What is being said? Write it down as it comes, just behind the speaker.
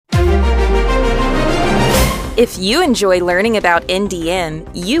If you enjoy learning about NDM,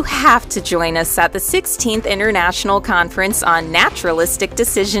 you have to join us at the 16th International Conference on Naturalistic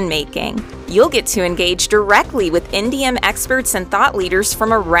Decision Making. You'll get to engage directly with NDM experts and thought leaders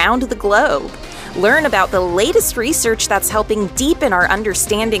from around the globe. Learn about the latest research that's helping deepen our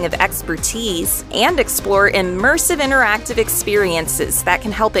understanding of expertise and explore immersive interactive experiences that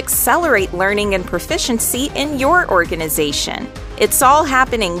can help accelerate learning and proficiency in your organization. It's all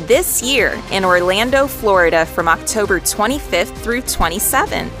happening this year in Orlando, Florida from October 25th through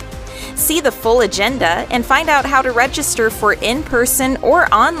 27th. See the full agenda and find out how to register for in-person or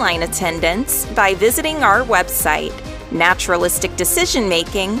online attendance by visiting our website,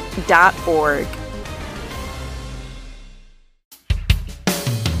 naturalisticdecisionmaking.org.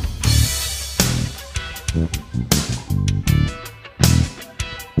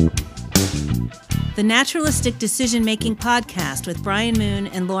 The Naturalistic Decision Making Podcast with Brian Moon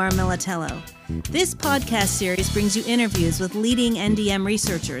and Laura Militello. This podcast series brings you interviews with leading NDM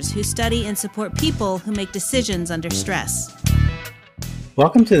researchers who study and support people who make decisions under stress.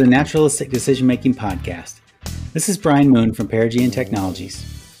 Welcome to the Naturalistic Decision Making Podcast. This is Brian Moon from Perigean Technologies.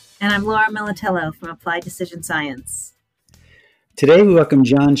 And I'm Laura Militello from Applied Decision Science. Today we welcome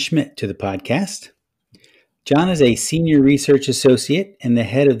John Schmidt to the podcast. John is a senior research associate and the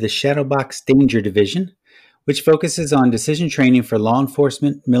head of the Shadowbox Danger Division, which focuses on decision training for law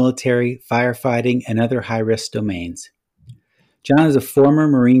enforcement, military, firefighting, and other high-risk domains. John is a former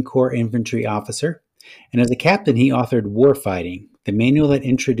Marine Corps infantry officer, and as a captain he authored Warfighting, the manual that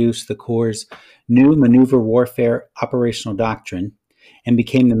introduced the Corps' new maneuver warfare operational doctrine and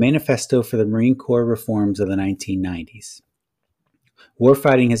became the manifesto for the Marine Corps reforms of the 1990s.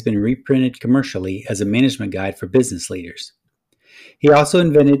 Warfighting has been reprinted commercially as a management guide for business leaders. He also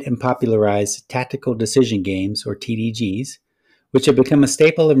invented and popularized tactical decision games, or TDGs, which have become a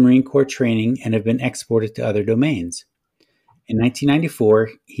staple of Marine Corps training and have been exported to other domains. In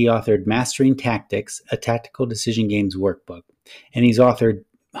 1994, he authored Mastering Tactics, a tactical decision games workbook, and he's authored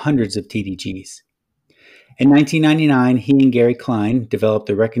hundreds of TDGs. In 1999, he and Gary Klein developed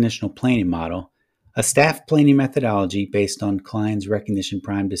the recognitional planning model, a staff planning methodology based on Klein's recognition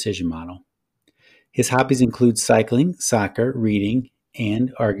prime decision model. His hobbies include cycling, soccer, reading,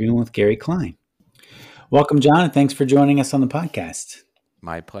 and arguing with Gary Klein. Welcome, John, and thanks for joining us on the podcast.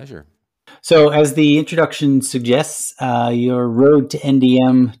 My pleasure. So, as the introduction suggests, your road to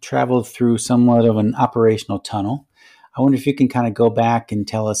NDM traveled through somewhat of an operational tunnel. I wonder if you can kind of go back and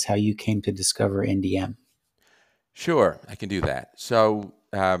tell us how you came to discover NDM. Sure, I can do that. So,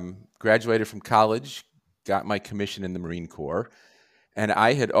 graduated from college, got my commission in the Marine Corps, and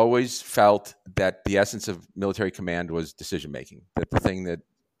I had always felt that the essence of military command was decision-making, that the thing that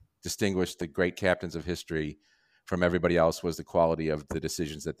distinguished the great captains of history from everybody else was the quality of the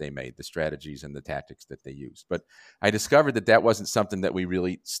decisions that they made, the strategies and the tactics that they used. But I discovered that that wasn't something that we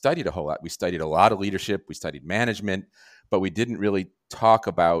really studied a whole lot. We studied a lot of leadership, we studied management, but we didn't really talk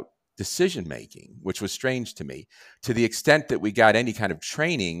about decision-making, which was strange to me. To the extent that we got any kind of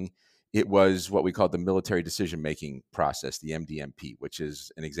training, it was what we called the military decision-making process, the MDMP, which is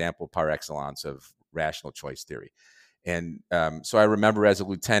an example par excellence of rational choice theory. And so I remember as a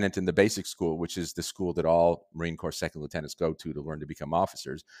lieutenant in the basic school, which is the school that all Marine Corps second lieutenants go to learn to become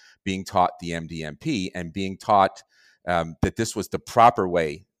officers, being taught the MDMP and being taught that this was the proper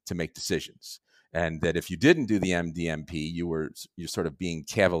way to make decisions. And that if you didn't do the MDMP, you're sort of being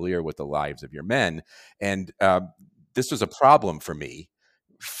cavalier with the lives of your men. And this was a problem for me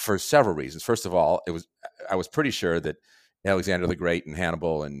for several reasons. First of all, I was pretty sure that Alexander the Great and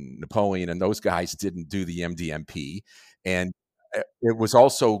Hannibal and Napoleon and those guys didn't do the MDMP. And it was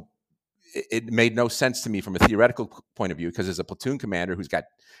also, it made no sense to me from a theoretical point of view, because as a platoon commander who's got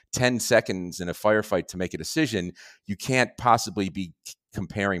 10 seconds in a firefight to make a decision, you can't possibly be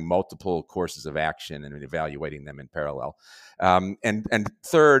comparing multiple courses of action and evaluating them in parallel. And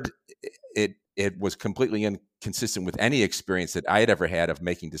third, it was completely inconsistent with any experience that I had ever had of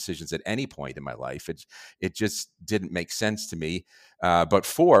making decisions at any point in my life. It just didn't make sense to me. But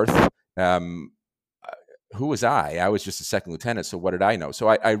fourth, who was I? I was just a second lieutenant, so what did I know? So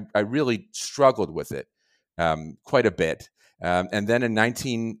I really struggled with it quite a bit. And then in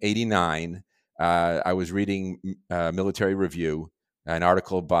 1989, I was reading Military Review, an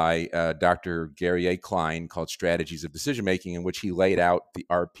article by Dr. Gary A. Klein called Strategies of Decision Making, in which he laid out the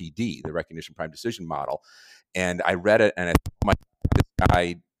RPD, the Recognition Prime Decision Model. And I read it, and I thought,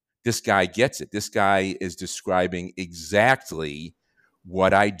 this guy gets it. This guy is describing exactly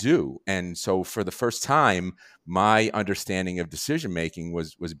what I do. And so for the first time, my understanding of decision making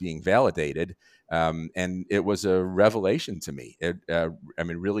was being validated. And it was a revelation to me. It,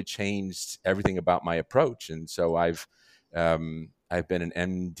 really changed everything about my approach. And so I've been an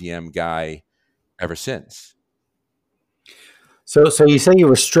MDM guy ever since. So you say you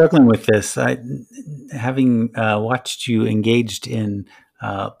were struggling with this. Having watched you engaged in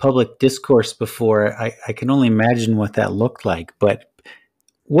public discourse before, I can only imagine what that looked like. But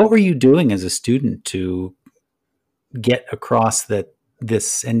what were you doing as a student to get across that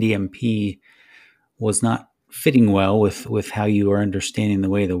this NDMP was not fitting well with how you were understanding the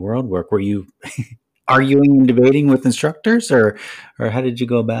way the world worked? Were you arguing and debating with instructors, or how did you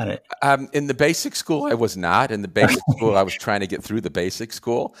go about it? In the basic school, I was not. In the basic school, I was trying to get through the basic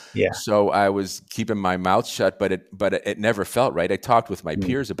school. Yeah. So I was keeping my mouth shut, but it never felt right. I talked with my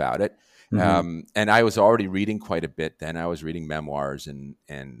peers about it. And I was already reading quite a bit then. I was reading memoirs and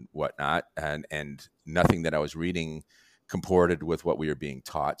whatnot, and nothing that I was reading comported with what we were being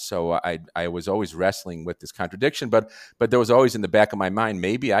taught. So I was always wrestling with this contradiction, but there was always in the back of my mind,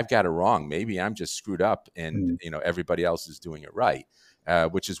 maybe I've got it wrong. Maybe I'm just screwed up and everybody else is doing it right.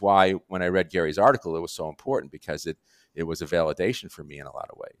 Which is why when I read Gary's article, it was so important, because it was a validation for me in a lot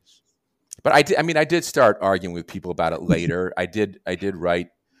of ways. But I did start arguing with people about it later. I did write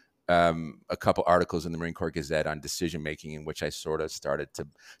a couple articles in the Marine Corps Gazette on decision making, in which I sort of started to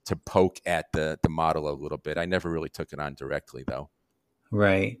poke at the model a little bit. I never really took it on directly, though.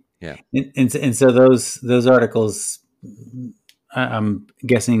 Right. Yeah. And so those articles, I'm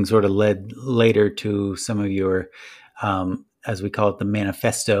guessing, sort of led later to some of your, as we call it, the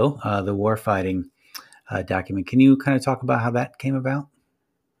manifesto, the warfighting document. Can you kind of talk about how that came about?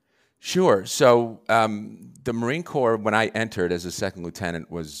 Sure. So the Marine Corps, when I entered as a second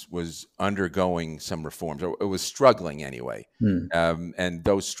lieutenant, was undergoing some reforms, or it was struggling anyway. And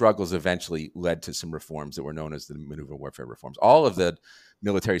those struggles eventually led to some reforms that were known as the maneuver warfare reforms. All of the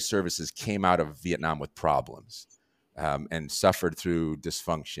military services came out of Vietnam with problems and suffered through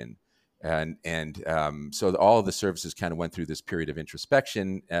dysfunction. And so all of the services kind of went through this period of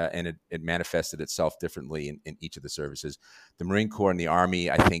introspection, and it manifested itself differently in each of the services. The Marine Corps and the Army,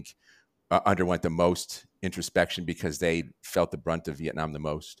 I think, underwent the most introspection because they felt the brunt of Vietnam the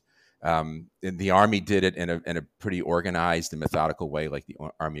most. And the Army did it in a pretty organized and methodical way, like the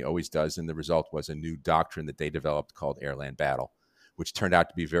Army always does. And the result was a new doctrine that they developed called air-land battle, which turned out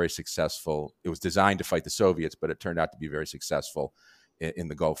to be very successful. It was designed to fight the Soviets, but it turned out to be very successful in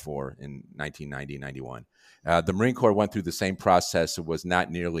the Gulf War in 1990-91. The Marine Corps went through the same process. It was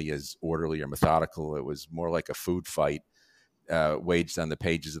not nearly as orderly or methodical. It was more like a food fight waged on the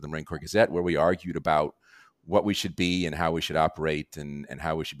pages of the Marine Corps Gazette, where we argued about what we should be and how we should operate and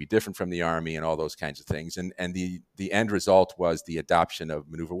how we should be different from the Army and all those kinds of things. And the end result was the adoption of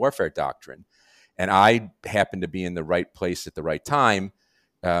maneuver warfare doctrine. And I happened to be in the right place at the right time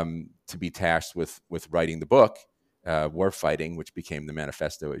to be tasked with writing the book, Warfighting, which became the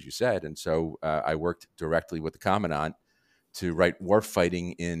manifesto, as you said. And so I worked directly with the Commandant to write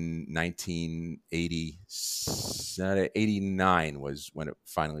Warfighting in 1989 was when it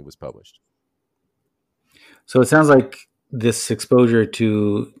finally was published. So it sounds like this exposure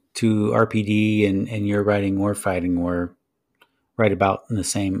to RPD and your writing Warfighting were right about in the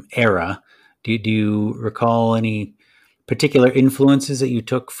same era. Do you recall any particular influences that you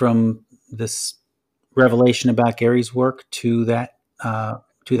took from this revelation about Gary's work to that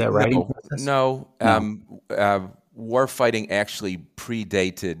writing process? No. Warfighting actually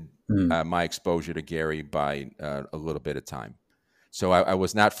predated my exposure to Gary by a little bit of time. So I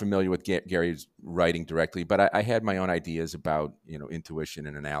was not familiar with Gary's writing directly, but I had my own ideas about intuition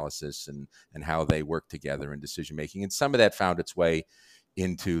and analysis and how they work together in decision making, and some of that found its way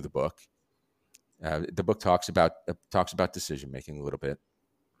into the book. The book talks about decision making a little bit.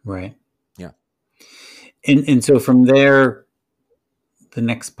 Right. Yeah. And so from there, the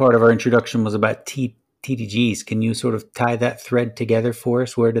next part of our introduction was about TDGs. Can you sort of tie that thread together for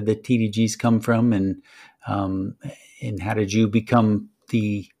us? Where did the TDGs come from, and how did you become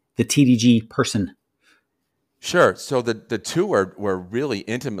the TDG person? Sure. So the two were really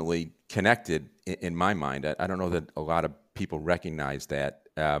intimately connected in my mind. I don't know that a lot of people recognize that.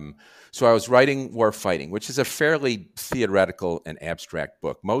 So I was writing Warfighting, which is a fairly theoretical and abstract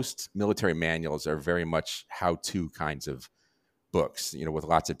book. Most military manuals are very much how-to kinds of books, with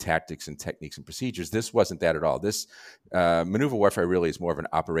lots of tactics and techniques and procedures. This wasn't that at all. This maneuver warfare really is more of an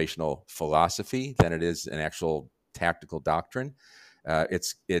operational philosophy than it is an actual tactical doctrine.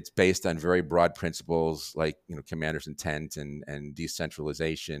 It's based on very broad principles like commander's intent and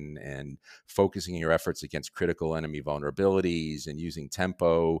decentralization and focusing your efforts against critical enemy vulnerabilities and using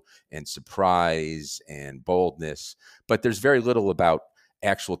tempo and surprise and boldness. But there's very little about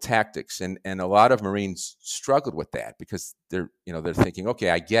actual tactics, and a lot of Marines struggled with that because they're thinking, okay,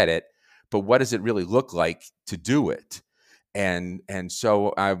 I get it, but what does it really look like to do it? And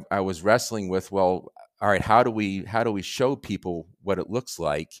so I was wrestling with, well, all right, how do we show people what it looks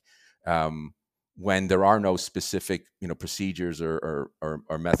like when there are no specific procedures or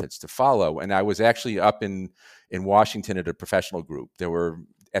methods to follow? And I was actually up in Washington at a professional group.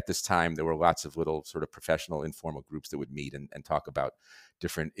 At this time there were lots of little sort of professional informal groups that would meet and talk about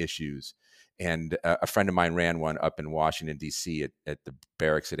different issues. And a friend of mine ran one up in Washington, D.C. at the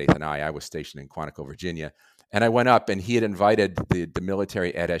barracks at 8th and I was stationed in Quantico, Virginia. And I went up, and he had invited the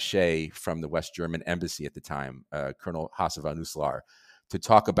military attaché from the West German embassy at the time, Colonel Hasse von Uslar, to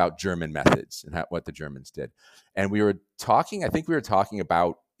talk about German methods and what the Germans did. And we were talking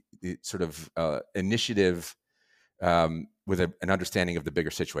about the sort of initiative with an understanding of the bigger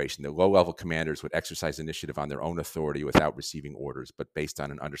situation. The low-level commanders would exercise initiative on their own authority without receiving orders, but based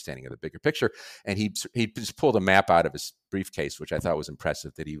on an understanding of the bigger picture. And he just pulled a map out of his briefcase, which I thought was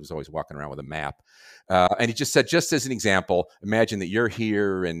impressive, that he was always walking around with a map. And he just said, just as an example, imagine that you're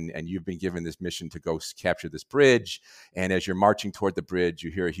here and you've been given this mission to go capture this bridge. And as you're marching toward the bridge,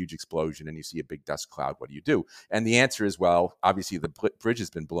 you hear a huge explosion and you see a big dust cloud. What do you do? And the answer is, well, obviously the bridge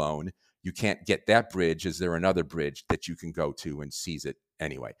has been blown. You can't get that bridge. Is there another bridge that you can go to and seize it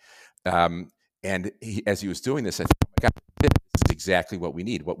anyway? And as he was doing this, I thought, oh my God, this is exactly what we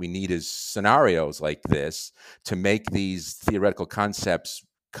need. What we need is scenarios like this to make these theoretical concepts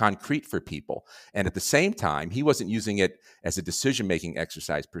concrete for people. And at the same time, he wasn't using it as a decision-making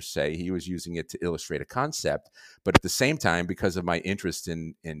exercise per se. He was using it to illustrate a concept. But at the same time, because of my interest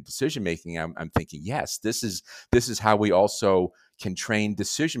in decision-making, I'm thinking, yes, this is how we also can train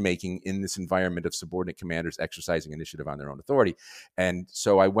decision-making in this environment of subordinate commanders exercising initiative on their own authority. And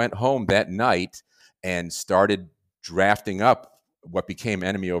so I went home that night and started drafting up what became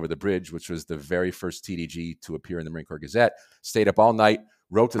Enemy Over the Bridge, which was the very first TDG to appear in the Marine Corps Gazette. Stayed up all night,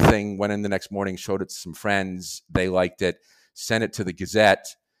 wrote the thing, went in the next morning, showed it to some friends. They liked it, sent it to the Gazette.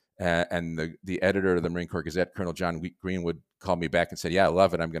 And the editor of the Marine Corps Gazette, Colonel John Greenwood, called me back and said, yeah, I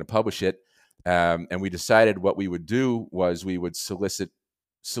love it. I'm going to publish it. And we decided what we would do was we would solicit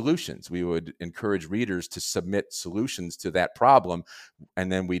solutions. We would encourage readers to submit solutions to that problem,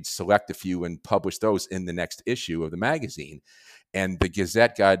 and then we'd select a few and publish those in the next issue of the magazine. And the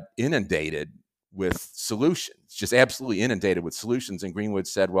Gazette got inundated with solutions, just absolutely inundated with solutions. And Greenwood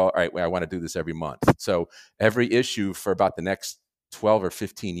said, well, all right, I want to do this every month. So every issue for about the next 12 or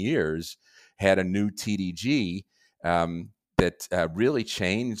 15 years had a new TDG that really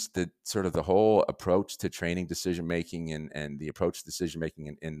changed the whole approach to training decision-making and the approach to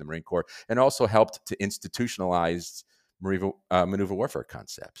decision-making in the Marine Corps, and also helped to institutionalize maneuver warfare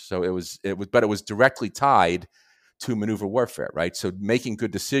concepts. So it was directly tied to maneuver warfare, right? So making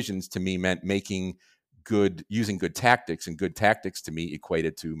good decisions to me meant using good tactics, and good tactics to me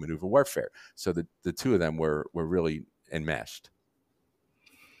equated to maneuver warfare. So the two of them were really enmeshed.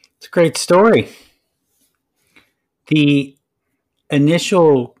 It's a great story. The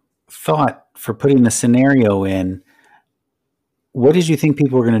initial thought for putting the scenario in, what did you think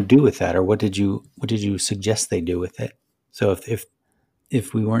people were going to do with that, or what did you suggest they do with it? So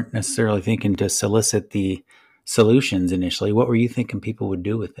if we weren't necessarily thinking to solicit the solutions initially, what were you thinking people would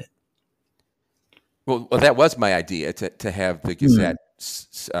do with it? Well, that was my idea, to have the Gazette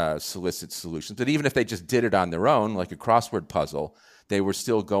solicit solutions. But even if they just did it on their own, like a crossword puzzle, they were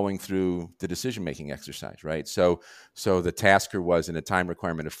still going through the decision-making exercise, right? So the tasker was, in a time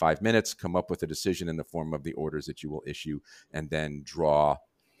requirement of 5 minutes, come up with a decision in the form of the orders that you will issue, and then draw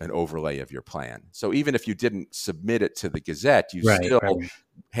an overlay of your plan. So even if you didn't submit it to the Gazette, you still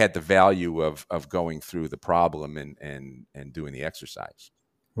had the value of going through the problem and doing the exercise.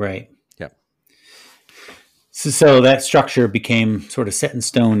 Right. Yeah. So that structure became sort of set in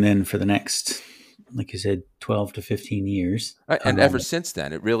stone then for the next, like you said, 12 to 15 years. And ever since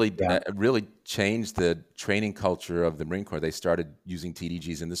then, it really changed the training culture of the Marine Corps. They started using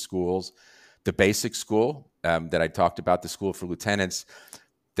TDGs in the schools. The basic school that I talked about, the school for lieutenants,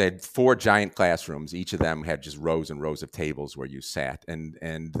 they had 4 giant classrooms. Each of them had just rows and rows of tables where you sat. And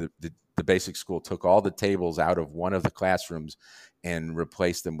the basic school took all the tables out of one of the classrooms and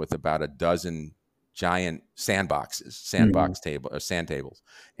replaced them with about a dozen giant sand tables.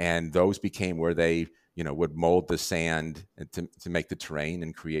 And those became where they, would mold the sand to make the terrain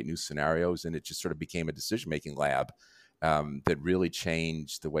and create new scenarios. And it just sort of became a decision-making lab. that really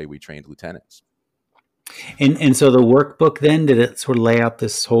changed the way we trained lieutenants. And so the workbook then, did it sort of lay out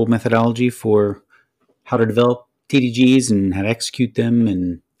this whole methodology for how to develop TDGs and how to execute them?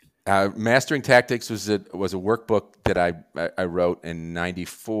 And Mastering Tactics was a workbook that I wrote in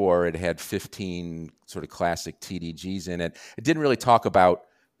 '94. It had 15 sort of classic TDGs in it. It didn't really talk about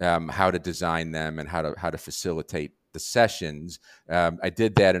how to design them and how to facilitate the sessions. I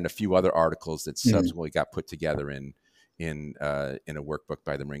did that in a few other articles that subsequently got put together in a workbook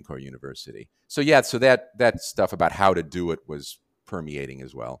by the Marine Corps University. So yeah, so that stuff about how to do it was permeating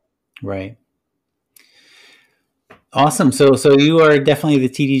as well. Right. Awesome. So you are definitely the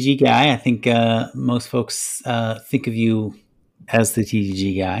TDG guy. I think most folks think of you as the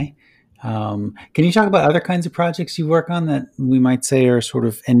TDG guy. Can you talk about other kinds of projects you work on that we might say are sort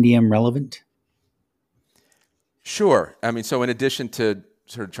of NDM relevant? Sure. I mean, so in addition to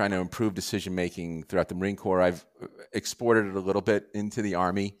sort of trying to improve decision making throughout the Marine Corps, I've exported it a little bit into the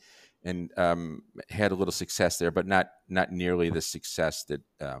Army and had a little success there, but not nearly the success that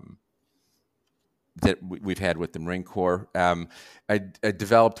we've had with the Marine Corps. I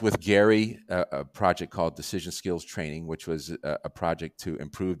developed with Gary a project called Decision Skills Training, which was a project to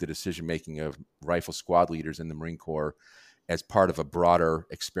improve the decision-making of rifle squad leaders in the Marine Corps as part of a broader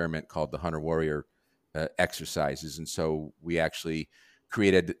experiment called the Hunter-Warrior exercises. And so we actually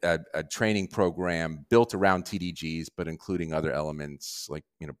created a training program built around TDGs, but including other elements like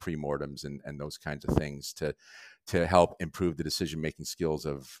pre-mortems and those kinds of things to help improve the decision-making skills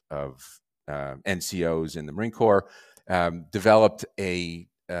of NCOs in the Marine Corps. Developed a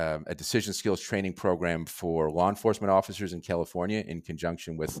decision skills training program for law enforcement officers in California in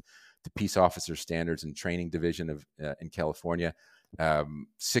conjunction with the Peace Officer Standards and Training Division in California.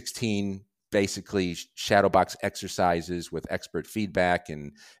 16 basically shadow box exercises with expert feedback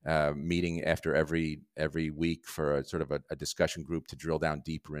and meeting after every week for a sort of a discussion group to drill down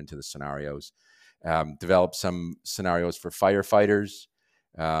deeper into the scenarios. Developed some scenarios for firefighters.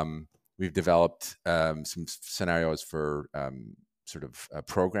 We've developed some scenarios for sort of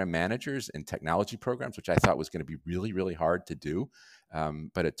program managers and technology programs, which I thought was going to be really, really hard to do,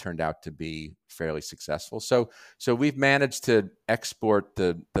 but it turned out to be fairly successful. So we've managed to export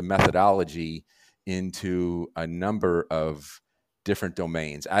the methodology into a number of different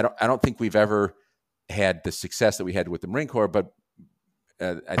domains. I don't think we've ever had the success that we had with the Marine Corps, but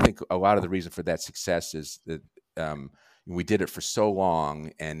I think a lot of the reason for that success is that we did it for so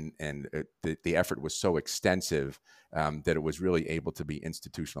long, and the effort was so extensive that it was really able to be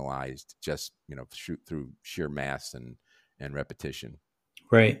institutionalized just through sheer mass and repetition.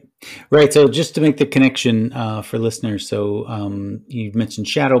 Right. So just to make the connection for listeners, so you mentioned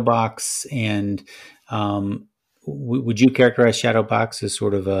Shadowbox, and would you characterize Shadowbox as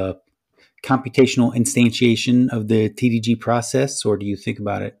sort of a computational instantiation of the TDG process, or do you think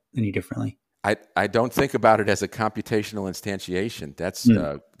about it any differently? I don't think about it as a computational instantiation.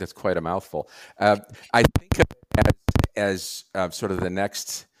 That's quite a mouthful. I think of it as sort of the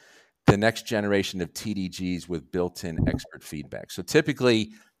next generation of TDGs with built-in expert feedback. So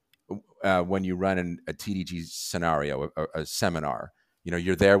typically, when you run a TDG scenario, a seminar,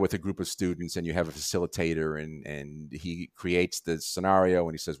 you're there with a group of students and you have a facilitator and he creates the scenario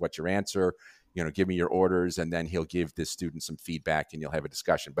and he says, "What's your answer? Give me your orders," and then he'll give this student some feedback and you'll have a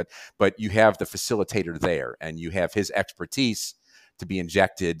discussion. But you have the facilitator there and you have his expertise to be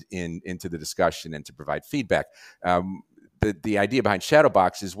injected into the discussion and to provide feedback. The idea behind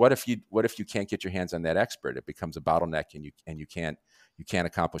Shadowbox is what if you can't get your hands on that expert? It becomes a bottleneck and you can't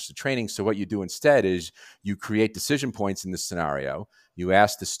accomplish the training. So what you do instead is you create decision points in this scenario. You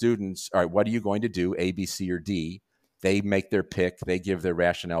ask the students, all right, what are you going to do, A, B, C, or D? They make their pick, they give their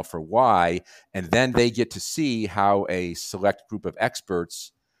rationale for why, and then they get to see how a select group of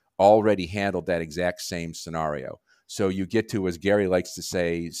experts already handled that exact same scenario. So you get to, as Gary likes to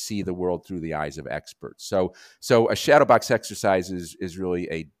say, see the world through the eyes of experts. So a Shadowbox exercise is really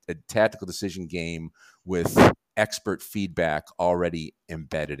a tactical decision game with expert feedback already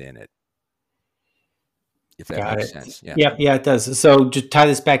embedded in it. If that makes sense. Yeah, it does. So to tie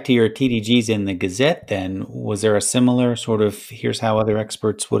this back to your TDGs in the Gazette, then, was there a similar sort of, here's how other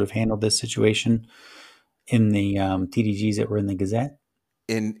experts would have handled this situation in the TDGs that were in the Gazette?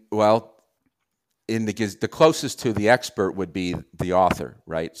 The closest to the expert would be the author,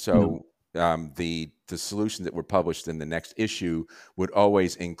 right? So the solutions that were published in the next issue would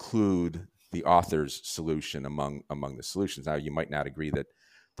always include the author's solution among the solutions. Now, you might not agree that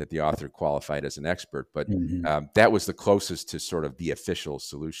the author qualified as an expert, but that was the closest to sort of the official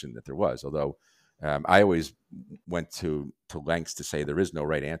solution that there was. Although I always went to lengths to say there is no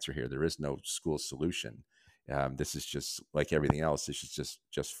right answer here. There is no school solution. This is just like everything else. This is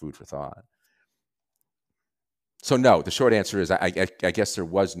just food for thought. So no, the short answer is I guess there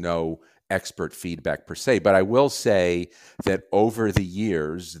was no expert feedback per se, but I will say that over the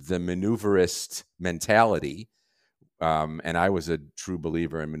years, the maneuverist mentality, and I was a true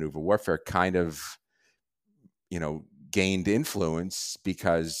believer in maneuver warfare, kind of, gained influence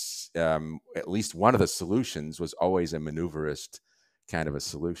because at least one of the solutions was always a maneuverist kind of a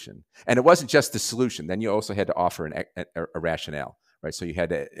solution. And it wasn't just the solution. Then you also had to offer a rationale, right? So you had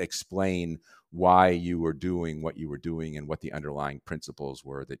to explain why you were doing what you were doing and what the underlying principles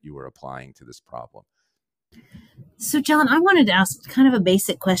were that you were applying to this problem. So, John, I wanted to ask kind of a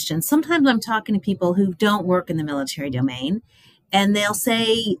basic question. Sometimes I'm talking to people who don't work in the military domain, and they'll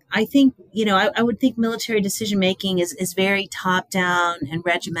say, I think, I would think military decision-making is very top-down and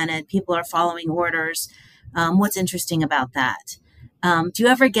regimented. People are following orders. What's interesting about that? Do you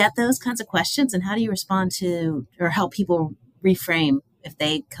ever get those kinds of questions, and how do you respond to or help people reframe if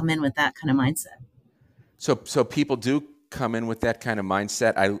they come in with that kind of mindset? So people do come in with that kind of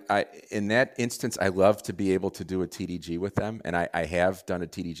mindset. I in that instance, I love to be able to do a TDG with them, and I have done a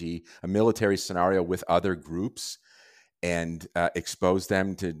TDG, a military scenario with other groups, and expose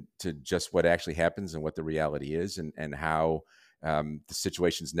them to just what actually happens and what the reality is, and how the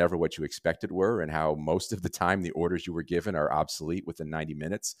situation's never what you expected were, and how most of the time the orders you were given are obsolete within 90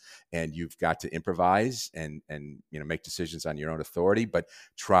 minutes, and you've got to improvise and make decisions on your own authority, but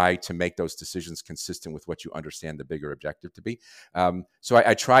try to make those decisions consistent with what you understand the bigger objective to be. So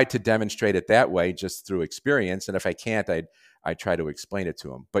I tried to demonstrate it that way just through experience, and if I can't, I try to explain it to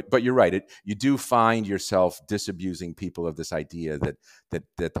them. But you're right. You do find yourself disabusing people of this idea that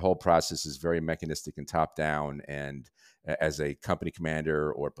the whole process is very mechanistic and top down, and as a company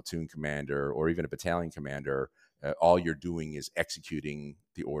commander or platoon commander or even a battalion commander, all you're doing is executing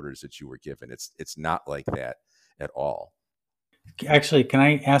the orders that you were given. It's not like that at all. Actually, can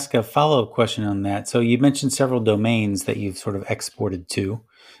I ask a follow-up question on that? So you mentioned several domains that you've sort of exported to.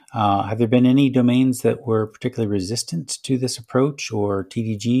 Have there been any domains that were particularly resistant to this approach, or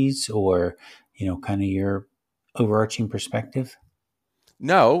TDGs, or kind of your overarching perspective?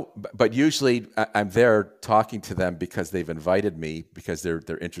 No, but usually I'm there talking to them because they've invited me because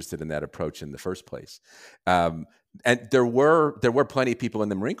they're interested in that approach in the first place. And there were plenty of people in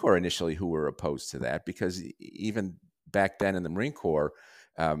the Marine Corps initially who were opposed to that, because even back then in the Marine Corps,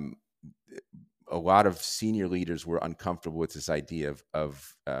 a lot of senior leaders were uncomfortable with this idea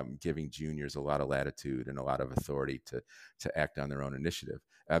of giving juniors a lot of latitude and a lot of authority to act on their own initiative.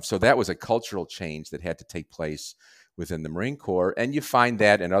 So that was a cultural change that had to take place within the Marine Corps. And you find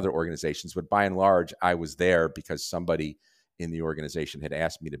that in other organizations, but by and large, I was there because somebody in the organization had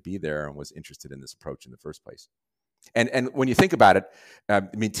asked me to be there and was interested in this approach in the first place. And when you think about it,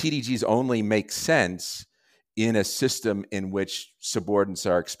 TDGs only make sense in a system in which subordinates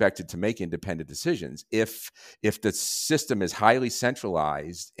are expected to make independent decisions. If the system is highly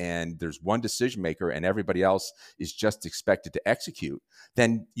centralized and there's one decision maker and everybody else is just expected to execute,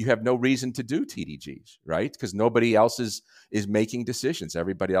 then you have no reason to do TDGs, right? Because nobody else is making decisions.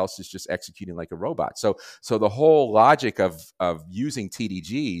 Everybody else is just executing like a robot. So the whole logic of using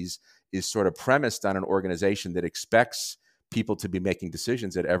TDGs is sort of premised on an organization that expects people to be making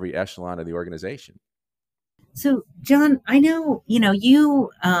decisions at every echelon of the organization. So, John, I know, you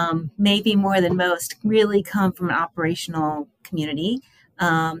maybe more than most really come from an operational community.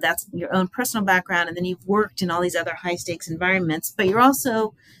 That's your own personal background. And then you've worked in all these other high stakes environments, but you're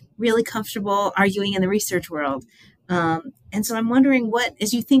also really comfortable arguing in the research world. And so I'm wondering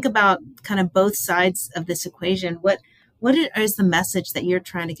as you think about kind of both sides of this equation, what is the message that you're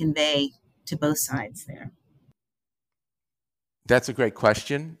trying to convey to both sides there? That's a great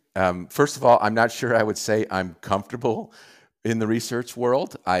question. First of all, I'm not sure I would say I'm comfortable in the research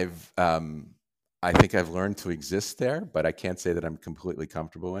world. I think I've learned to exist there, but I can't say that I'm completely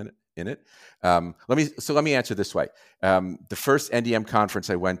comfortable in it. Let me answer this way. The first NDM conference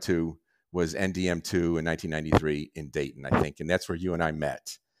I went to was NDM2 in 1993 in Dayton, I think, and that's where you and I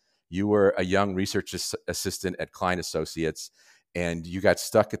met. You were a young research assistant at Klein Associates, and you got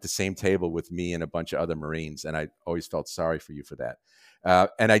stuck at the same table with me and a bunch of other Marines, and I always felt sorry for you for that.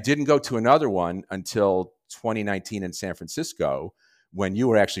 And I didn't go to another one until 2019 in San Francisco, when you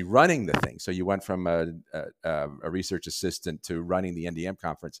were actually running the thing. So you went from a research assistant to running the NDM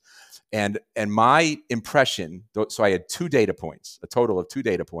conference. And my impression, so I had a total of two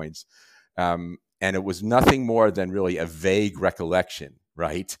data points, and it was nothing more than really a vague recollection,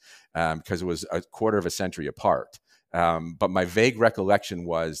 right? Because it was a quarter of a century apart. But my vague recollection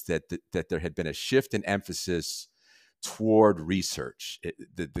was that there had been a shift in emphasis toward research.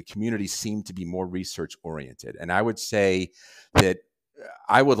 The community seemed to be more research oriented. And I would say that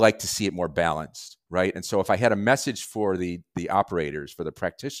I would like to see it more balanced, right? And so if I had a message for the operators, for the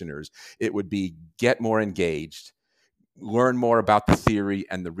practitioners, it would be get more engaged, learn more about the theory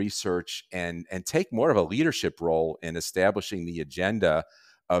and the research, and take more of a leadership role in establishing the agenda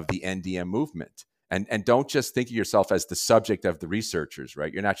of the NDM movement. And don't just think of yourself as the subject of the researchers,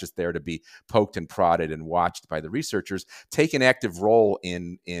 right? You're not just there to be poked and prodded and watched by the researchers. Take an active role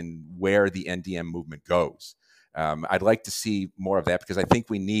in where the NDM movement goes. I'd like to see more of that because I think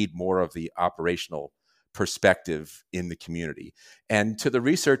we need more of the operational perspective in the community. And to the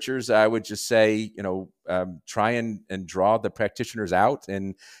researchers, I would just say, try and draw the practitioners out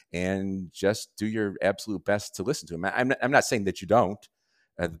and just do your absolute best to listen to them. I'm not saying that you don't.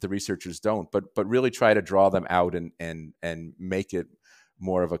 That the researchers don't, but really try to draw them out and make it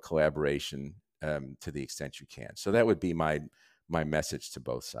more of a collaboration to the extent you can. So that would be my message to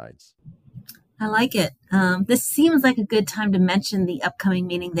both sides. I like it. This seems like a good time to mention the upcoming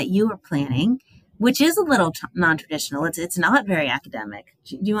meeting that you are planning, which is a little non-traditional. It's not very academic.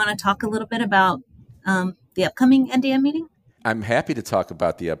 Do you want to talk a little bit about the upcoming NDM meeting? I'm happy to talk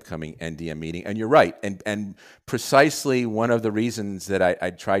about the upcoming NDM meeting. And you're right. And precisely one of the reasons that I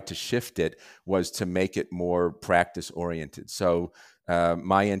tried to shift it was to make it more practice-oriented. So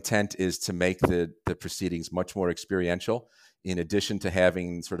my intent is to make the proceedings much more experiential. In addition to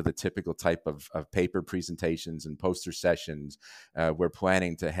having sort of the typical type of paper presentations and poster sessions, we're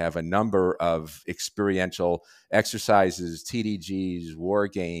planning to have a number of experiential exercises, TDGs, war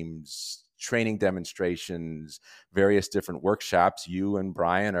games, training demonstrations, various different workshops. You and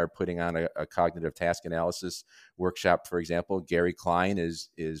Brian are putting on a cognitive task analysis workshop, for example. Gary Klein is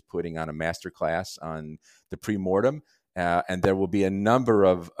putting on a masterclass on the premortem. And there will be a number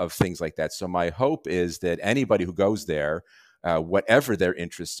of things like that. So my hope is that anybody who goes there, whatever their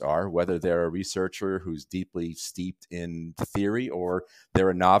interests are, whether they're a researcher who's deeply steeped in the theory or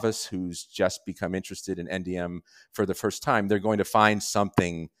they're a novice who's just become interested in NDM for the first time, they're going to find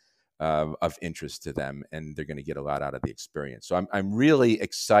something of interest to them, and they're going to get a lot out of the experience. So I'm really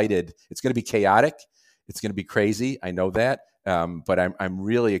excited. It's going to be chaotic. It's going to be crazy. I know that, but I'm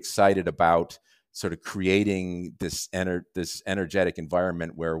really excited about sort of creating this energetic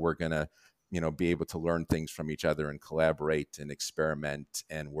environment where we're going to, be able to learn things from each other and collaborate and experiment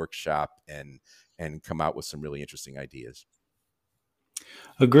and workshop and come out with some really interesting ideas.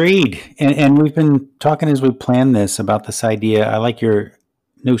 Agreed. And we've been talking as we plan this about this idea. I like your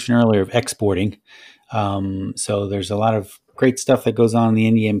notion earlier of exporting. So there's a lot of great stuff that goes on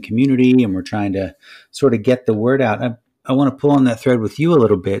in the NDM community, and we're trying to sort of get the word out. I want to pull on that thread with you a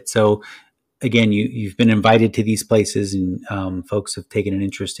little bit. So again, you've been invited to these places, and folks have taken an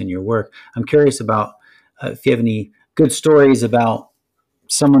interest in your work. I'm curious about if you have any good stories about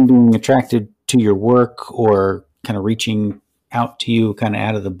someone being attracted to your work or kind of reaching out to you kind of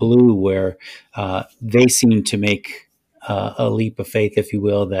out of the blue, where they seem to make a leap of faith, if you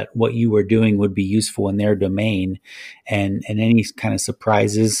will, that what you were doing would be useful in their domain, and any kind of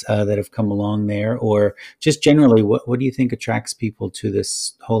surprises that have come along there, or just generally, what do you think attracts people to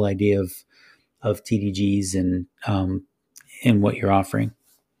this whole idea of TDGs and what you're offering?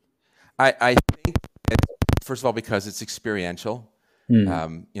 I think, first of all, because it's experiential.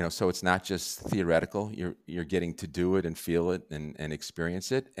 So it's not just theoretical. You're getting to do it and feel it and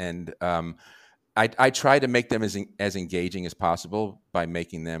experience it. And I try to make them as engaging as possible by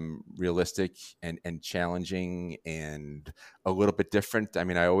making them realistic and challenging and a little bit different. I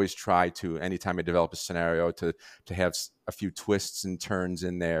mean, I always try to, anytime I develop a scenario, to have a few twists and turns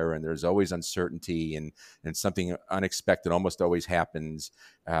in there, and there's always uncertainty and something unexpected almost always happens.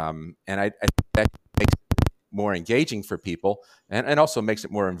 And I think that makes it more engaging for people, and also makes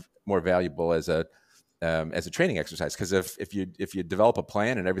it more valuable as a training exercise. Because if you develop a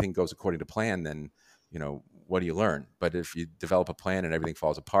plan and everything goes according to plan, then what do you learn? But if you develop a plan and everything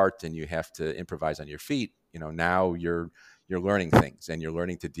falls apart and you have to improvise on your feet, now you're learning things, and you're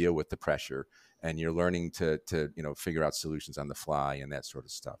learning to deal with the pressure, and you're learning to figure out solutions on the fly and that sort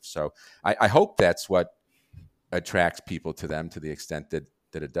of stuff. So I hope that's what attracts people to them to the extent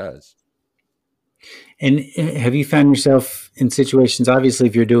that it does. And have you found yourself in situations, obviously,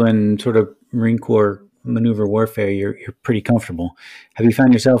 if you're doing sort of Marine Corps maneuver warfare, you're pretty comfortable. Have you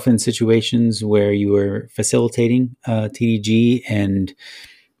found yourself in situations where you were facilitating TDG and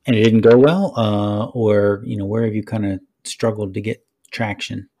it didn't go well, or where have you kind of struggled to get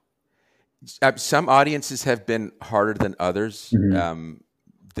traction? Some audiences have been harder than others. Mm-hmm.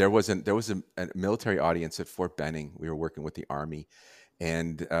 There was a military audience at Fort Benning. We were working with the Army,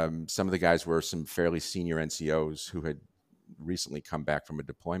 And some of the guys were some fairly senior NCOs who had recently come back from a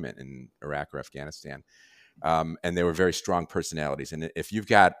deployment in Iraq or Afghanistan. And they were very strong personalities. And if you've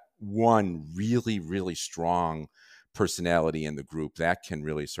got one really, really strong personality in the group, that can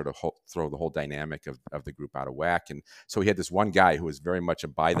really sort of throw the whole dynamic of the group out of whack. And so we had this one guy who was very much a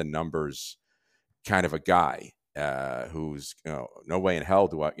by the numbers kind of a guy, who's, no way in hell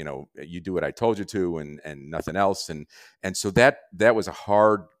do I, you do what I told you to, and nothing else. And so that was a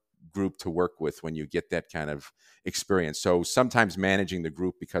hard group to work with when you get that kind of experience. So sometimes managing the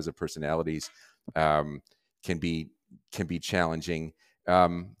group because of personalities can be challenging.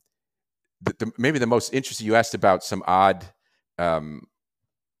 Maybe the most interesting, you asked about some odd,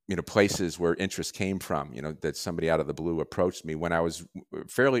 places where interest came from, that somebody out of the blue approached me when I was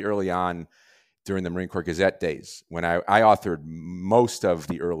fairly early on during the Marine Corps Gazette days, when I authored most of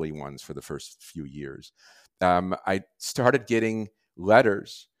the early ones for the first few years. I started getting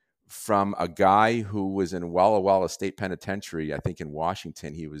letters from a guy who was in Walla Walla State Penitentiary, I think in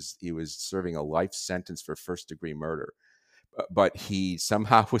Washington. He was serving a life sentence for first-degree murder. But he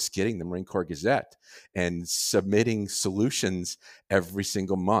somehow was getting the Marine Corps Gazette and submitting solutions every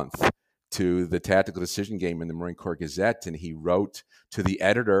single month to the tactical decision game in the Marine Corps Gazette. And he wrote to the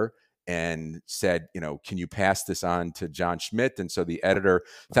editor and said, can you pass this on to John Schmidt? And so the editor,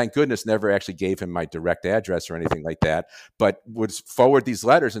 thank goodness, never actually gave him my direct address or anything like that, but would forward these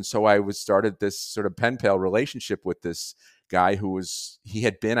letters. And so I started this sort of pen pal relationship with this guy he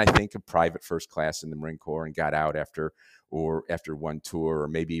had been, I think, a private first class in the Marine Corps and got out after one tour, or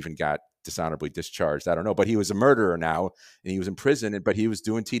maybe even got dishonorably discharged. I don't know, but he was a murderer now, and he was in prison, but he was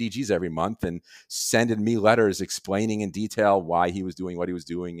doing TDGs every month and sending me letters explaining in detail why he was doing what he was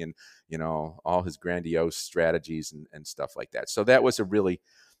doing, and all his grandiose strategies and stuff like that. So that was a really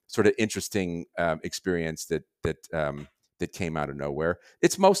sort of interesting experience that came out of nowhere.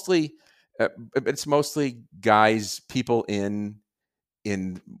 It's mostly guys, people in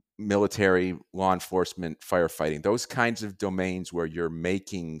military, law enforcement, firefighting, those kinds of domains where you're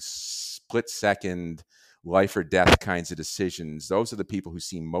making split-second, life or death kinds of decisions. Those are the people who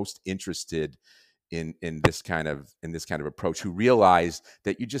seem most interested in this kind of approach, who realize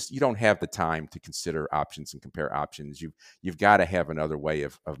that you don't have the time to consider options and compare options. You've got to have another way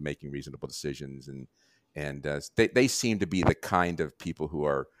of making reasonable decisions, and they seem to be the kind of people who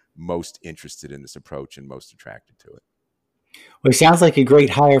are most interested in this approach and most attracted to it. Well, it sounds like a great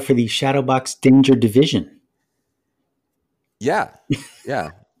hire for the Shadowbox Danger Division. Yeah,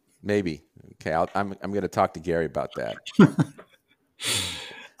 maybe. Okay, I'm going to talk to Gary about that.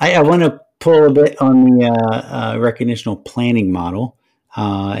 I want to pull a bit on the recognitional planning model,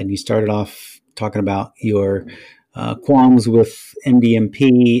 and you started off talking about your qualms with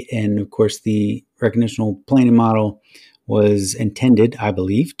MDMP, and of course the recognitional planning model was intended, I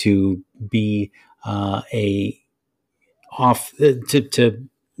believe, to be an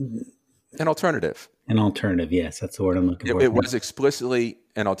alternative. An alternative, yes, that's the word I'm looking for. It was explicitly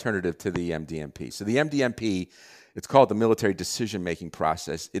an alternative to the MDMP. So the MDMP, it's called the military decision-making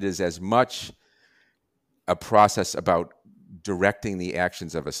process. It is as much a process about directing the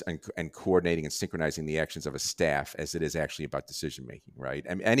actions of us and coordinating and synchronizing the actions of a staff as it is actually about decision-making, right?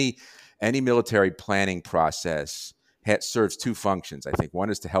 I mean, any military planning process serves two functions. I think one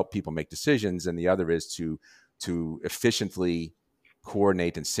is to help people make decisions, and the other is to efficiently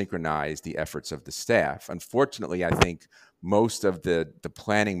coordinate and synchronize the efforts of the staff. Unfortunately, I think most of the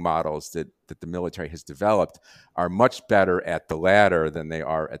planning models that the military has developed are much better at the latter than they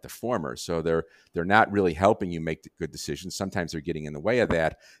are at the former. So they're not really helping you make good decisions. Sometimes they're getting in the way of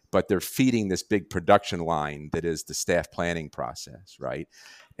that, but they're feeding this big production line that is the staff planning process, right?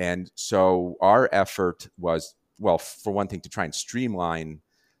 And so our effort was, well, for one thing, to try and streamline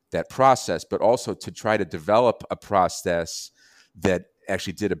that process, but also to try to develop a process that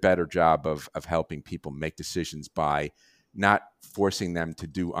actually did a better job of helping people make decisions by not forcing them to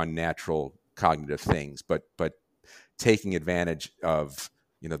do unnatural cognitive things, but taking advantage of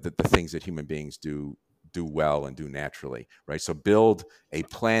the things that human beings do well and do naturally, right? So build a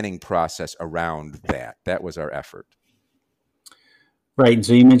planning process around that. That was our effort. Right. And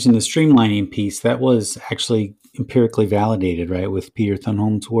so you mentioned the streamlining piece. That was actually empirically validated, right, with Peter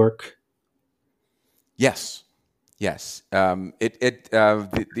Thunholm's work? Yes. The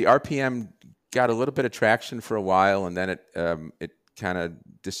RPM got a little bit of traction for a while, and then it kind of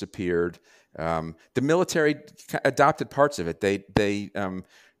disappeared. The military adopted parts of it. The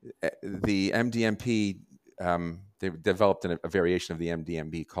MDMP, they developed a variation of the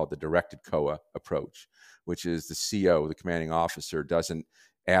MDMP called the directed COA approach, which is the CO, the commanding officer, doesn't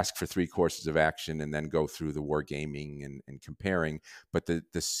ask for 3 courses of action and then go through the wargaming and comparing, but the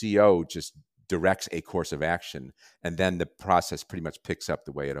CO just directs a course of action, and then the process pretty much picks up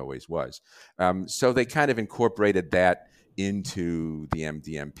the way it always was. So they kind of incorporated that into the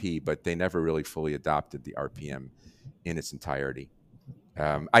MDMP, but they never really fully adopted the RPM in its entirety.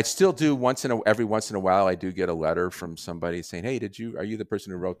 I still do every once in a while. I do get a letter from somebody saying, "Hey, are you the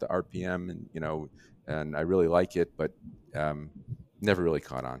person who wrote the RPM?" And I really like it, but never really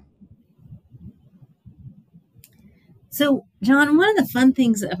caught on. So, John, one of the fun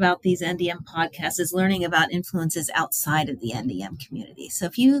things about these NDM podcasts is learning about influences outside of the NDM community. So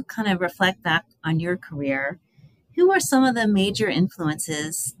if you kind of reflect back on your career, who are some of the major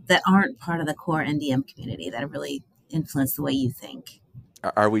influences that aren't part of the core NDM community that have really influenced the way you think?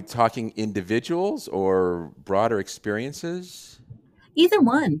 Are we talking individuals or broader experiences? Either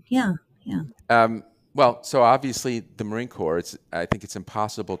one, yeah. Well, so obviously the Marine Corps, I think it's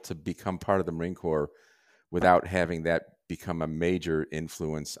impossible to become part of the Marine Corps without having that become a major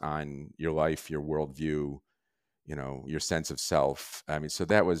influence on your life, your worldview, your sense of self. I mean, so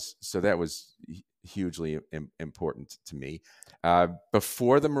that was hugely important to me.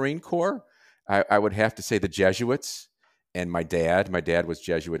 Before the Marine Corps, I would have to say the Jesuits and my dad. My dad was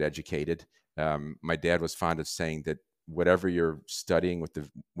Jesuit educated. My dad was fond of saying that whatever you're studying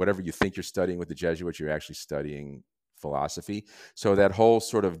whatever you think you're studying with the Jesuits, you're actually studying philosophy. So that whole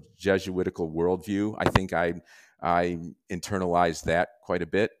sort of Jesuitical worldview, I think I internalized that quite a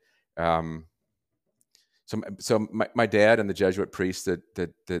bit. So my dad and the Jesuit priest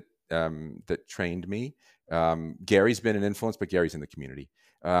that trained me. Gary's been an influence, but Gary's in the community.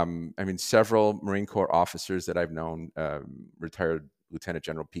 I mean, several Marine Corps officers that I've known, retired Lieutenant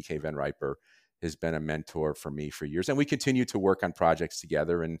General P.K. Van Riper has been a mentor for me for years. And we continue to work on projects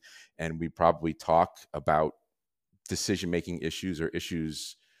together, and we probably talk about decision-making issues or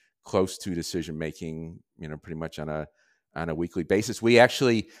issues close to decision-making, pretty much on a weekly basis. We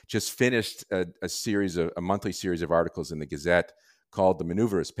actually just finished a monthly series of articles in the Gazette called the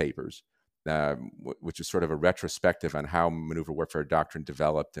Maneuverist Papers, which is sort of a retrospective on how maneuver warfare doctrine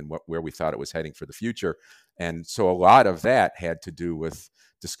developed and where we thought it was heading for the future. And so a lot of that had to do with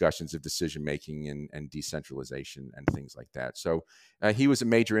discussions of decision-making and decentralization and things like that. So he was a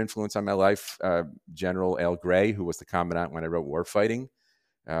major influence on my life. General Al Gray, who was the commandant when I wrote Warfighting,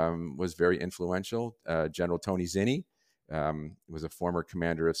 was very influential. General Tony Zinni was a former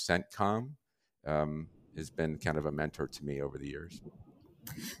commander of CENTCOM, has been kind of a mentor to me over the years.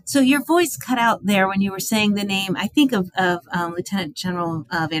 So your voice cut out there when you were saying the name, I think of Lieutenant General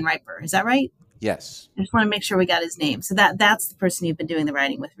Van Riper. Is that right? Yes. I just want to make sure we got his name. So that's the person you've been doing the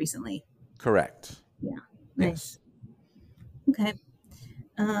writing with recently. Correct. Yeah. Nice. Yes.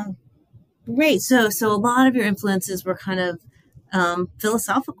 Okay. Great. So a lot of your influences were kind of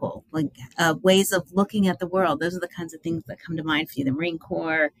philosophical, like ways of looking at the world. Those are the kinds of things that come to mind for you: the Marine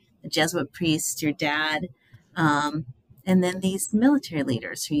Corps, the Jesuit priest, your dad, and then these military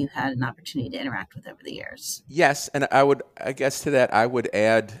leaders who you had an opportunity to interact with over the years. Yes, and I guess to that, I would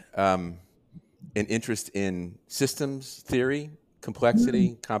add an interest in systems theory,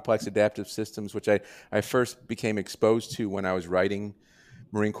 complexity, complex adaptive systems, which I first became exposed to when I was writing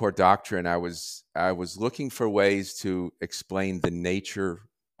Marine Corps doctrine. I was looking for ways to explain the nature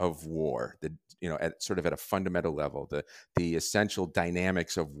of war, at a fundamental level, the essential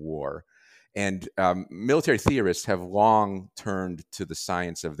dynamics of war. And military theorists have long turned to the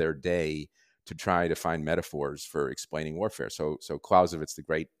science of their day to try to find metaphors for explaining warfare. So Clausewitz, the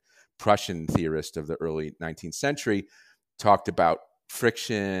great Prussian theorist of the early 19th century, talked about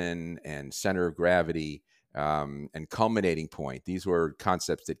friction and center of gravity and culminating point. These were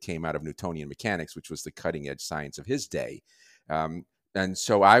concepts that came out of Newtonian mechanics, which was the cutting edge science of his day. And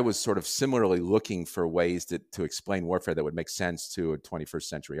so I was sort of similarly looking for ways to explain warfare that would make sense to a 21st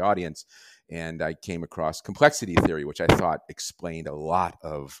century audience. And I came across complexity theory, which I thought explained a lot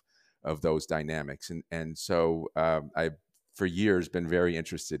of those dynamics. And so I've for years been very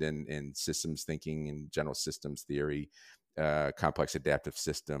interested in systems thinking and general systems theory, complex adaptive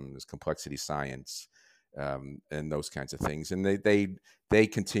systems, complexity science, and those kinds of things. And they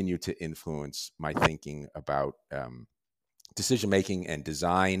continue to influence my thinking about decision-making and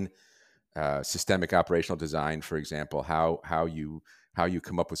design, systemic operational design, for example, how you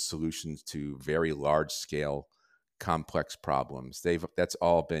come up with solutions to very large-scale, complex problems. That's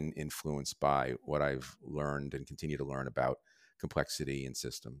all been influenced by what I've learned and continue to learn about complexity and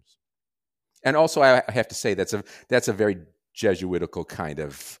systems. And also, I have to say that's a very Jesuitical kind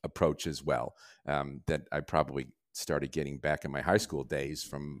of approach as well, that I probably started getting back in my high school days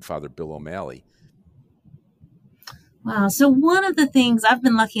from Father Bill O'Malley. Wow. So one of the things I've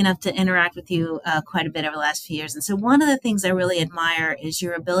been lucky enough to interact with you quite a bit over the last few years. And so one of the things I really admire is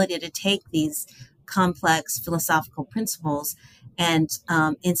your ability to take these complex philosophical principles and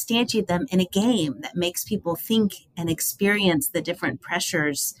instantiate them in a game that makes people think and experience the different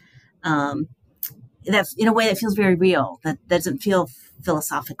pressures that in a way that feels very real, that doesn't feel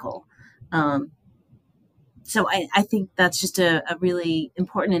philosophical. Um, so I think that's just a really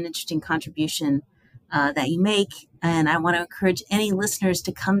important and interesting contribution that you make. And I want to encourage any listeners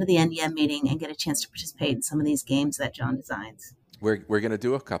to come to the NDM meeting and get a chance to participate in some of these games that John designs. We're going to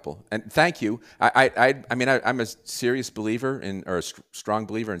do a couple, and thank you. I'm a serious believer strong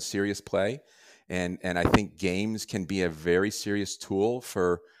believer in serious play, and I think games can be a very serious tool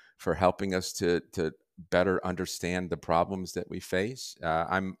for helping us to better understand the problems that we face.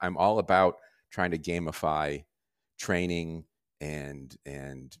 I'm all about trying to gamify training and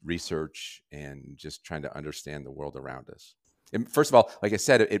research and just trying to understand the world around us. And first of all, like I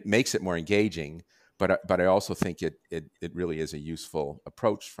said, it makes it more engaging, but I also think it really is a useful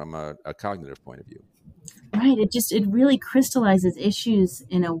approach from a cognitive point of view. Right. It really crystallizes issues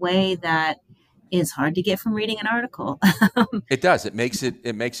in a way that is hard to get from reading an article. It does. It makes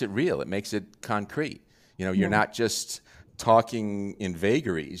it real. It makes it concrete. You're not just talking in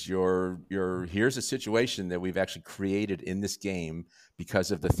vagaries. Here's a situation that we've actually created in this game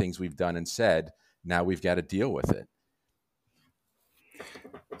because of the things we've done and said. Now we've got to deal with it.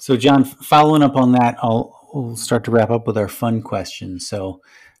 So, John, following up on that, we'll start to wrap up with our fun question. So,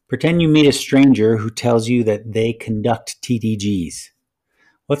 pretend you meet a stranger who tells you that they conduct TDGs.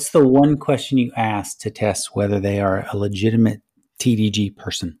 What's the one question you ask to test whether they are a legitimate TDG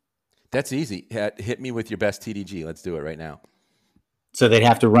person? That's easy. Hit me with your best TDG. Let's do it right now. So they'd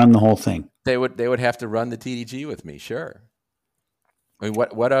have to run the whole thing. They would have to run the TDG with me. Sure. I mean,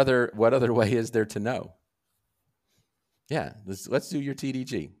 what other way is there to know? Yeah, let's do your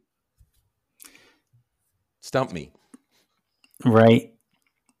TDG. Stump me. Right.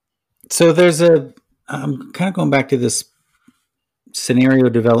 So I'm kind of going back to this scenario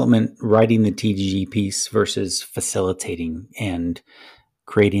development, writing the TDG piece versus facilitating and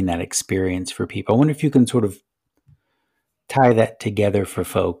creating that experience for people. I wonder if you can sort of tie that together for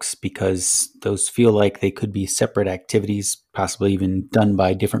folks, because those feel like they could be separate activities, possibly even done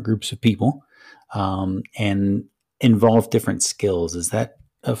by different groups of people, and involve different skills. Is that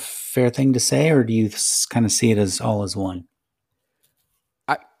a fair thing to say, or do you kind of see it as all as one?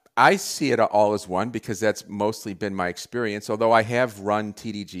 I see it all as one because that's mostly been my experience, although I have run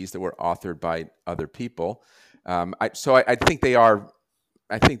TDGs that were authored by other people. I think they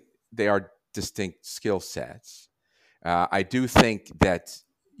are distinct skill sets. I do think that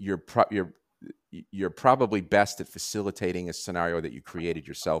you're probably best at facilitating a scenario that you created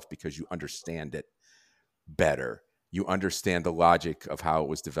yourself because you understand it better. You understand the logic of how it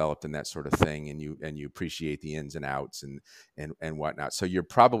was developed and that sort of thing, and you appreciate the ins and outs and whatnot. So you're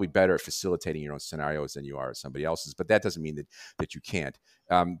probably better at facilitating your own scenarios than you are at somebody else's. But that doesn't mean that you can't.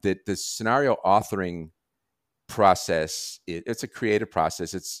 The scenario authoring process, it's a creative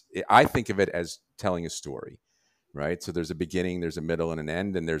process. I think of it as telling a story, right? So there's a beginning, there's a middle, and an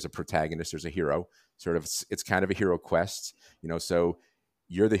end, and there's a protagonist, there's a hero. It's kind of a hero quest, So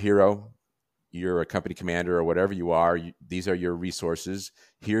you're the hero. You're a company commander or whatever you are. These are your resources.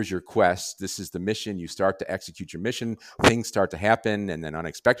 Here's your quest. This is the mission. You start to execute your mission. Things start to happen, and then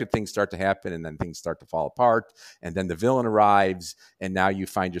unexpected things start to happen, and then things start to fall apart. And then the villain arrives, and now you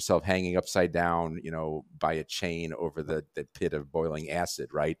find yourself hanging upside down, by a chain over the pit of boiling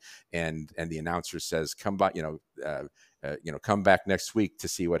acid, right? And the announcer says, "Come by, come back next week to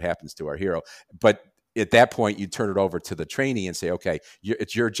see what happens to our hero." But at that point, you turn it over to the trainee and say, okay,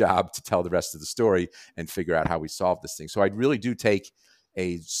 it's your job to tell the rest of the story and figure out how we solve this thing. So I really do take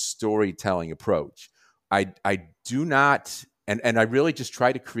a storytelling approach. I do not, and I really just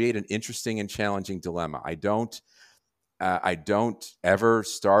try to create an interesting and challenging dilemma. I don't ever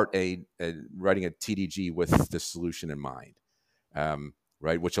start writing a TDG with the solution in mind,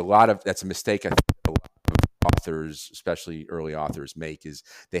 right? Which that's a mistake I think a lot of authors, especially early authors, make, is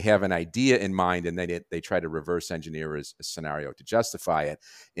they have an idea in mind and they try to reverse engineer a scenario to justify it.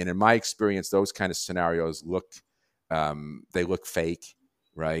 And in my experience, those kind of scenarios look fake,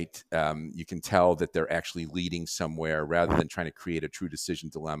 right? You can tell that they're actually leading somewhere rather than trying to create a true decision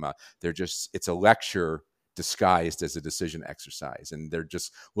dilemma. It's a lecture disguised as a decision exercise, and they're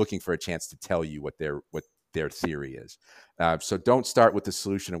just looking for a chance to tell you what their theory is. So don't start with the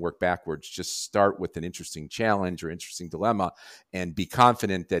solution and work backwards. Just start with an interesting challenge or interesting dilemma, and be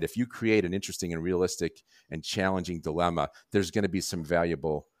confident that if you create an interesting and realistic and challenging dilemma, there's going to be some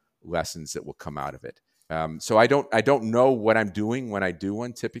valuable lessons that will come out of it. So I don't know what I'm doing when I do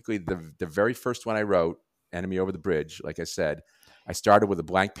one. Typically, the very first one I wrote, Enemy Over the Bridge, like I said, I started with a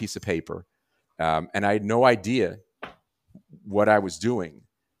blank piece of paper, and I had no idea what I was doing.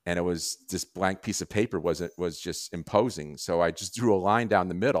 And it was this blank piece of paper was just imposing. So I just drew a line down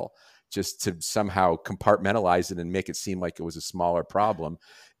the middle just to somehow compartmentalize it and make it seem like it was a smaller problem.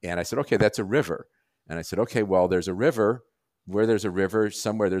 And I said, okay, that's a river. And I said, okay, well, there's a river. Where there's a river,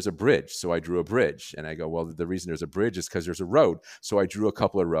 somewhere there's a bridge. So I drew a bridge. And I go, well, the reason there's a bridge is because there's a road. So I drew a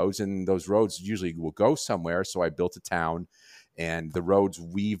couple of roads, and those roads usually will go somewhere. So I built a town, and the roads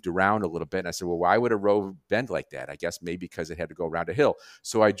weaved around a little bit. And I said, well, why would a road bend like that? I guess maybe because it had to go around a hill.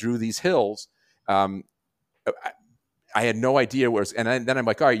 So I drew these hills. I had no idea where, and then I'm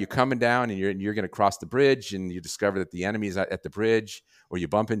like, all right, you're coming down and you're going to cross the bridge, and you discover that the enemy is at the bridge, or you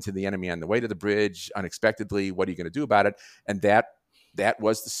bump into the enemy on the way to the bridge unexpectedly. What are you going to do about it? And that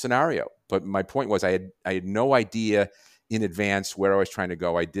was the scenario. But my point was, I had no idea in advance where I was trying to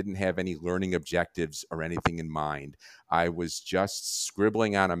go. I didn't have any learning objectives or anything in mind. I was just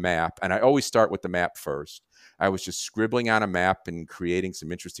scribbling on a map, and I always start with the map first. I was just scribbling on a map and creating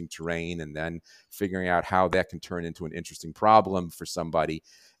some interesting terrain, and then figuring out how that can turn into an interesting problem for somebody.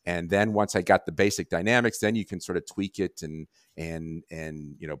 And then once I got the basic dynamics, then you can sort of tweak it and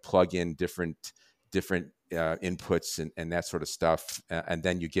plug in different inputs and that sort of stuff. And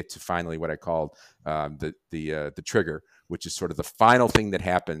then you get to finally what I call the trigger, which is sort of the final thing that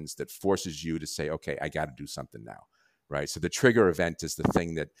happens that forces you to say, okay, I got to do something now. Right. So the trigger event is the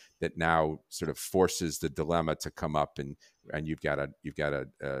thing that now sort of forces the dilemma to come up, and you've got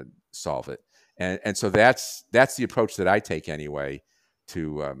to solve it. And so that's the approach that I take anyway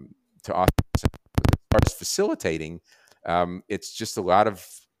to offer. As far as facilitating, it's just a lot of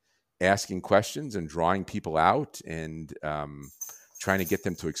asking questions and drawing people out, and trying to get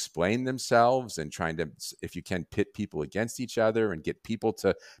them to explain themselves, and trying to, if you can, pit people against each other and get people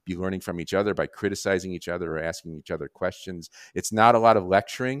to be learning from each other by criticizing each other or asking each other questions. It's not a lot of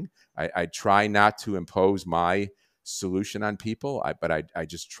lecturing. I try not to impose my solution on people, but I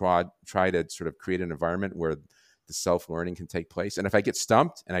just try to sort of create an environment where the self-learning can take place. And if I get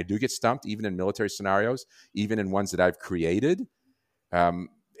stumped, and I do get stumped, even in military scenarios, even in ones that I've created,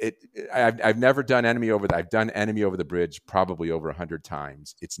 I've never done I've done Enemy Over the Bridge probably over 100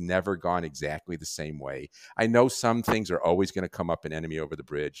 times. It's never gone exactly the same way. I know some things are always going to come up in Enemy Over the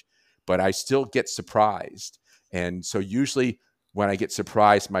Bridge, but I still get surprised. And so usually when I get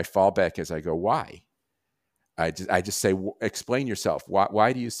surprised, my fallback is I go, why? I just say, explain yourself.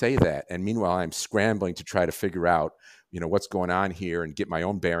 Why do you say that? And meanwhile, I'm scrambling to try to figure out, what's going on here, and get my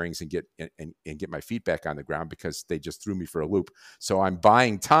own bearings and get my feet back on the ground, because they just threw me for a loop. So I'm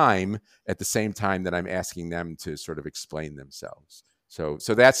buying time at the same time that I'm asking them to sort of explain themselves. So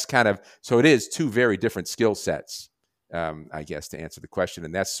that's so it is two very different skill sets, I guess, to answer the question.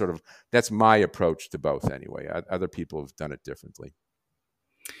 And that's my approach to both anyway. Other people have done it differently.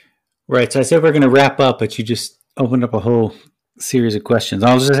 Right. So I said we're going to wrap up, but you just opened up a whole series of questions.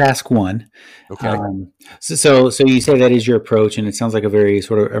 I'll just ask one. Okay. So you say that is your approach, and it sounds like a very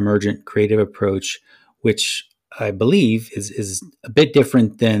sort of emergent, creative approach, which I believe is a bit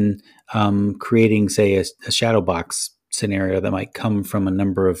different than creating, say, a shadow box scenario that might come from a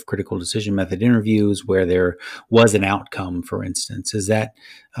number of critical decision method interviews where there was an outcome, for instance. Is that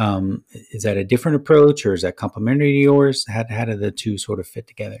a different approach, or is that complementary to yours? How do the two sort of fit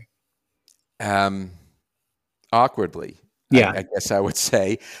together? Awkwardly. Yeah, I guess I would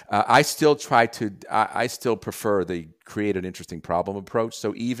say I still prefer the create an interesting problem approach.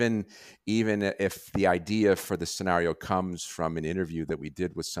 So even if the idea for the scenario comes from an interview that we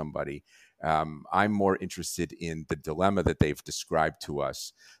did with somebody, I'm more interested in the dilemma that they've described to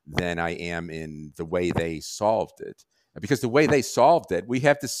us than I am in the way they solved it. Because the way they solved it, we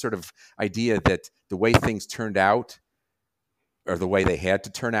have this sort of idea that the way things turned out, or the way they had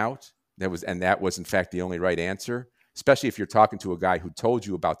to turn out, that was in fact the only right answer. Especially if you're talking to a guy who told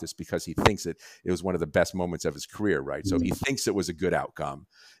you about this because he thinks it was one of the best moments of his career, right? So he thinks it was a good outcome.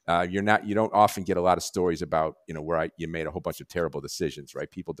 You don't often get a lot of stories about, where you made a whole bunch of terrible decisions, right?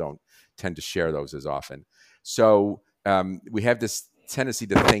 People don't tend to share those as often. So we have this tendency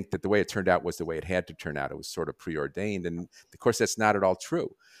to think that the way it turned out was the way it had to turn out. It was sort of preordained. And of course, that's not at all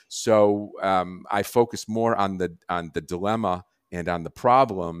true. So I focus more on the dilemma and on the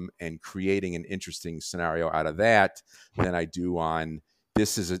problem and creating an interesting scenario out of that than I do on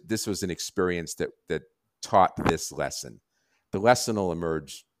this was an experience that taught this lesson. The lesson will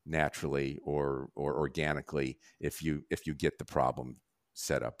emerge naturally or organically if you get the problem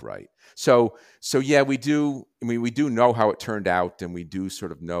set up right. So yeah, we do. I mean, we do know how it turned out, and we do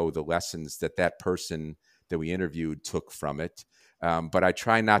sort of know the lessons that person that we interviewed took from it. But I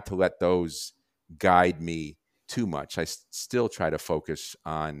try not to let those guide me too much. I still try to focus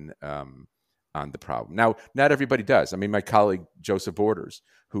on the problem. Now, not everybody does. I mean, my colleague Joseph Borders,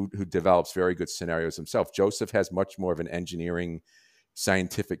 who develops very good scenarios himself. Joseph has much more of an engineering,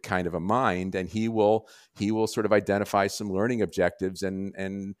 scientific kind of a mind, and he will sort of identify some learning objectives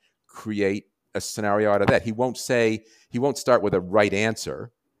and create a scenario out of that. He won't start with a right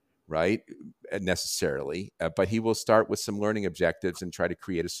answer, right, necessarily, but he will start with some learning objectives and try to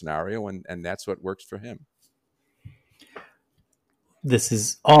create a scenario, and that's what works for him. This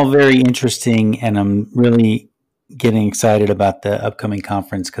is all very interesting, and I'm really getting excited about the upcoming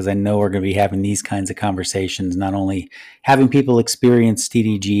conference because I know we're going to be having these kinds of conversations, not only having people experience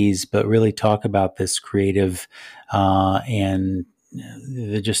TDGs, but really talk about this creative and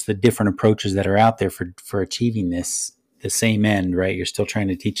just the different approaches that are out there for achieving the same end, right? You're still trying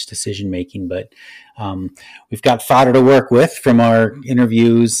to teach decision making, but we've got fodder to work with from our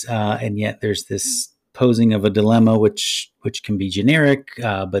interviews, and yet there's this posing of a dilemma, which can be generic,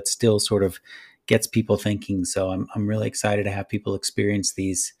 but still sort of gets people thinking. So I'm really excited to have people experience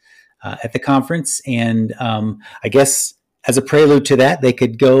these at the conference. And I guess as a prelude to that, they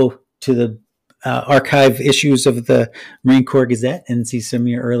could go to the archive issues of the Marine Corps Gazette and see some of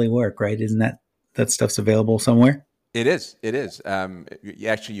your early work, right? Isn't that stuff's available somewhere? It is.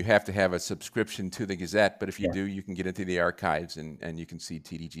 Actually, you have to have a subscription to the Gazette, but if you do, you can get into the archives and you can see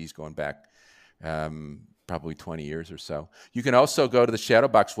TDGs going back probably 20 years or so. You can also go to the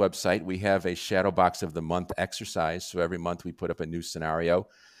Shadowbox website. We have a Shadowbox of the Month exercise. So every month we put up a new scenario.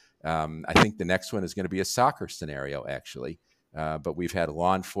 I think the next one is going to be a soccer scenario, actually. But we've had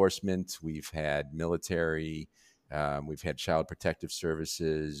law enforcement, we've had military, we've had child protective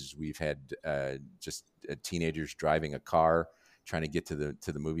services, we've had just teenagers driving a car, trying to get to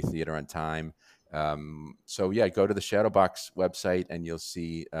the movie theater on time. So yeah, go to the Shadowbox website and you'll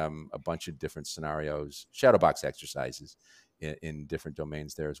see a bunch of different scenarios, Shadowbox exercises in different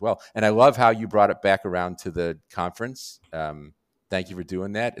domains there as well. And I love how you brought it back around to the conference. Thank you for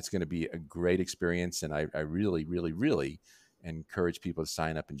doing that. It's going to be a great experience, and I really, really, really encourage people to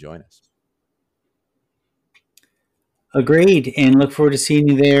sign up and join us. Agreed, and look forward to seeing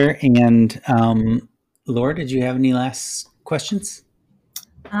you there. And Laura, did you have any last questions?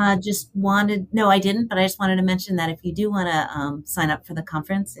 No, I didn't, but I just wanted to mention that if you do want to sign up for the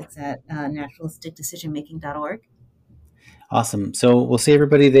conference, it's at naturalisticdecisionmaking.org. Awesome. So we'll see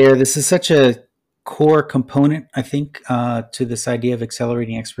everybody there. This is such a core component, I think, to this idea of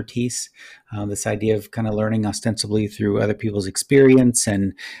accelerating expertise, this idea of kind of learning ostensibly through other people's experience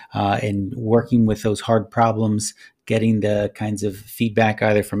and working with those hard problems, getting the kinds of feedback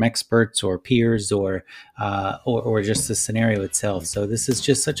either from experts or peers or just the scenario itself. So this is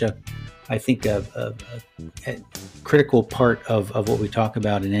just such a critical part of what we talk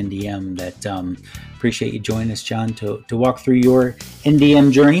about in NDM that appreciate you joining us, John, to walk through your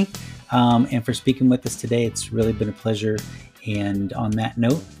NDM journey. And for speaking with us today. It's really been a pleasure. And on that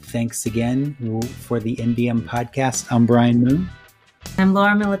note, thanks again for the NDM podcast. I'm Brian Moon. I'm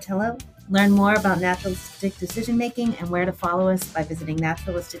Laura Militello. Learn more about naturalistic decision making and where to follow us by visiting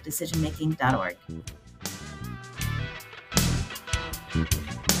naturalisticdecisionmaking.org.